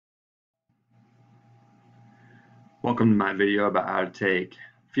Welcome to my video about how to take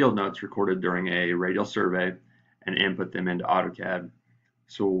field notes recorded during a radial survey and input them into AutoCAD.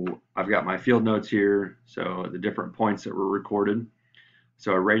 So I've got my field notes here, so the different points that were recorded.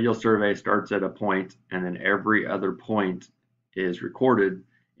 So a radial survey starts at a point and then every other point is recorded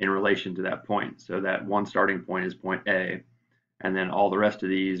in relation to that point. So that one starting point is point A, and then all the rest of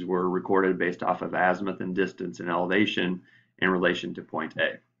these were recorded based off of azimuth and distance and elevation in relation to point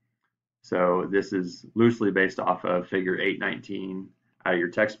A. So this is loosely based off of figure 819 out of your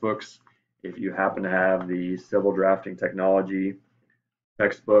textbooks. If you happen to have the Civil Drafting Technology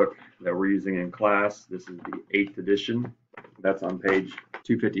textbook that we're using in class, this is the 8th edition. That's on page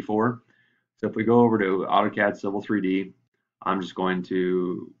 254. So if we go over to AutoCAD Civil 3D, I'm just going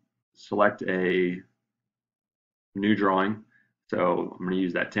to select a new drawing. So I'm going to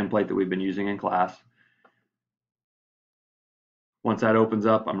use that template that we've been using in class. Once that opens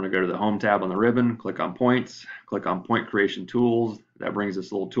up, I'm going to go to the Home tab on the ribbon, click on Points, click on Point Creation Tools. That brings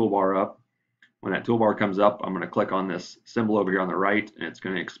this little toolbar up. When that toolbar comes up, I'm going to click on this symbol over here on the right, and it's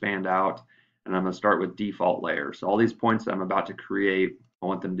going to expand out. And I'm going to start with Default Layer. So all these points that I'm about to create, I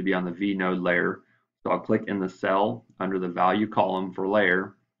want them to be on the V node layer. So I'll click in the cell under the Value column for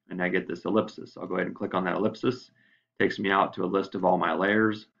Layer, and I get this ellipsis. I'll go ahead and click on that ellipsis. It takes me out to a list of all my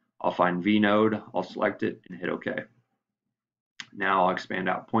layers. I'll find V node, I'll select it, and hit OK. Now I'll expand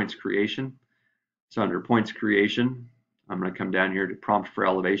out points creation. So under points creation, I'm going to come down here to prompt for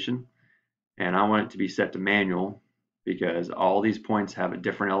elevation, and I want it to be set to manual because all these points have a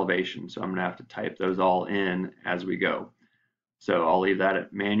different elevation. So I'm going to have to type those all in as we go. So I'll leave that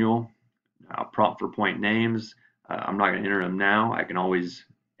at manual. Now prompt for point names. I'm not going to enter them now. I can always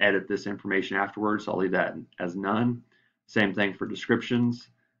edit this information afterwards. So I'll leave that as none. Same thing for descriptions.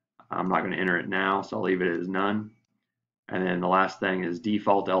 I'm not going to enter it now, so I'll leave it as none. And then the last thing is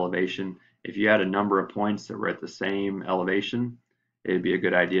default elevation. If you had a number of points that were at the same elevation, it'd be a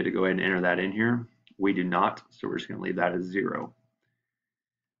good idea to go ahead and enter that in here. We do not, so we're just going to leave that as 0.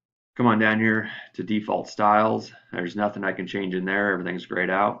 Come on down here to default styles. There's nothing I can change in there. Everything's grayed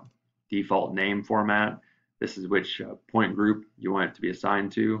out. Default name format. This is which point group you want it to be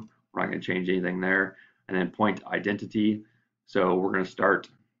assigned to. We're not going to change anything there. And then point identity. So we're going to start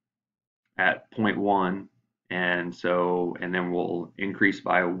at point 1. And then we'll increase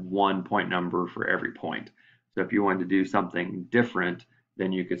by 1 point number for every point. So if you wanted to do something different,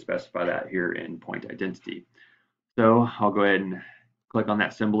 then you could specify that here in point identity. So I'll go ahead and click on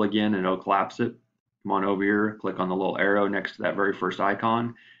that symbol again and it'll collapse it. Come on over here, click on the little arrow next to that very first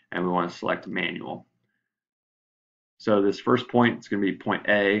icon, and we want to select manual. So this first point is going to be point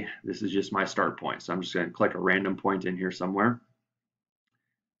A. This is just my start point. So I'm just going to click a random point in here somewhere.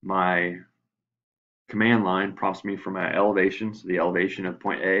 My command line prompts me for my elevation. So the elevation of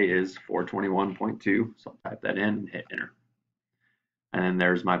point A is 421.2. So I'll type that in and hit enter. And then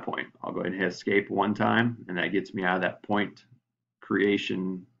there's my point. I'll go ahead and hit escape one time, and that gets me out of that point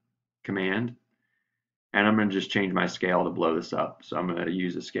creation command. And I'm going to just change my scale to blow this up. So I'm going to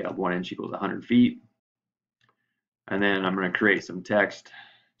use a scale of 1 inch equals 100 feet. And then I'm going to create some text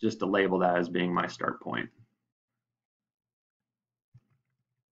just to label that as being my start point.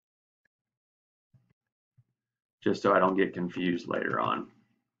 Just so I don't get confused later on.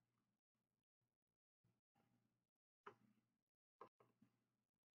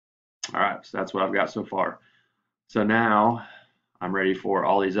 All right, so that's what I've got so far. So now I'm ready for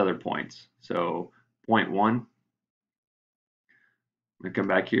all these other points. So point 1, I'm going to come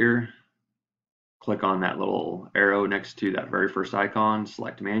back here, click on that little arrow next to that very first icon,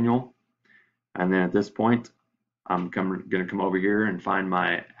 select manual. And then at this point, I'm going to come over here and find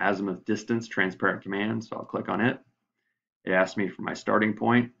my Azimuth Distance Transparent command. So I'll click on it. It asks me for my starting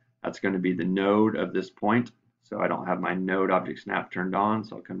point. That's going to be the node of this point. So I don't have my node object snap turned on.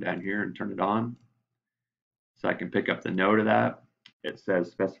 So I'll come down here and turn it on. So I can pick up the node of that. It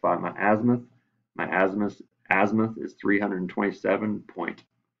says specify my azimuth. My azimuth is 327.52.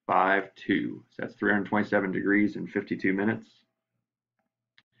 So that's 327 degrees and 52 minutes.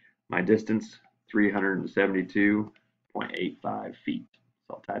 My distance, 372.85 feet.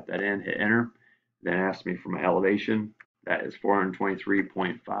 So I'll type that in, hit enter. Then it asks me for my elevation. That is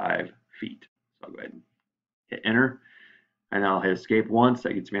 423.5 feet. So I'll go ahead and hit enter. And I'll hit escape once.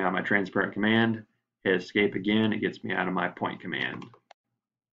 That gets me out of my transparent command. Hit escape again. It gets me out of my point command.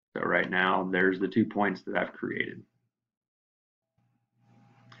 So right now, there's the 2 points that I've created.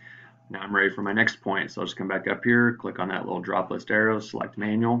 Now I'm ready for my next point. So I'll just come back up here, click on that little drop list arrow, select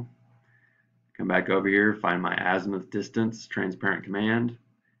manual. Come back over here, find my azimuth distance transparent command.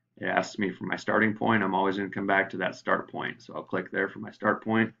 It asks me for my starting point. I'm always going to come back to that start point. So I'll click there for my start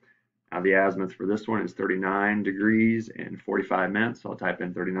point, The azimuth for this one is 39 degrees and 45 minutes. So I'll type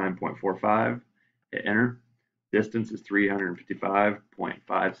in 39.45, hit enter. Distance is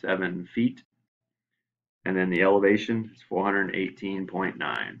 355.57 feet. And then the elevation is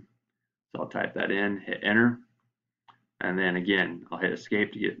 418.9. So I'll type that in, hit enter. And then again, I'll hit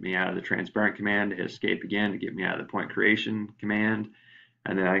escape to get me out of the transparent command, hit escape again to get me out of the point creation command.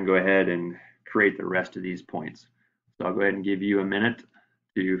 And then I can go ahead and create the rest of these points. So I'll go ahead and give you a minute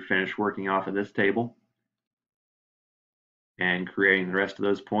to finish working off of this table and creating the rest of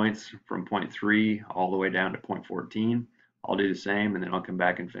those points from point 3 all the way down to point 14. I'll do the same and then I'll come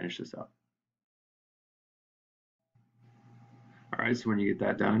back and finish this up. All right, so when you get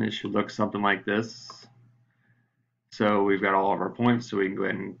that done, it should look something like this. So we've got all of our points, so we can go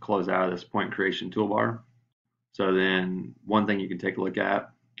ahead and close out of this point creation toolbar. So then one thing you can take a look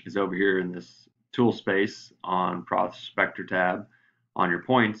at is over here in this tool space on Prospector tab on your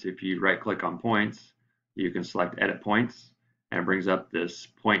points. If you right click on points, you can select edit points and it brings up this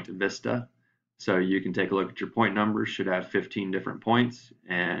point vista. So you can take a look at your point numbers, should have 15 different points,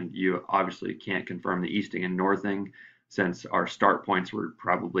 and you obviously can't confirm the easting and northing since our start points were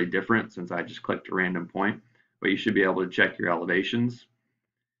probably different since I just clicked a random point, but you should be able to check your elevations.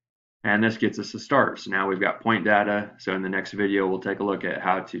 And this gets us a start. So now we've got point data. So in the next video, we'll take a look at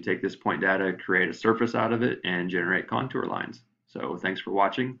how to take this point data, create a surface out of it, and generate contour lines. So thanks for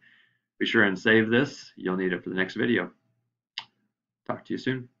watching. Be sure and save this. You'll need it for the next video. Talk to you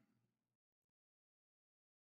soon.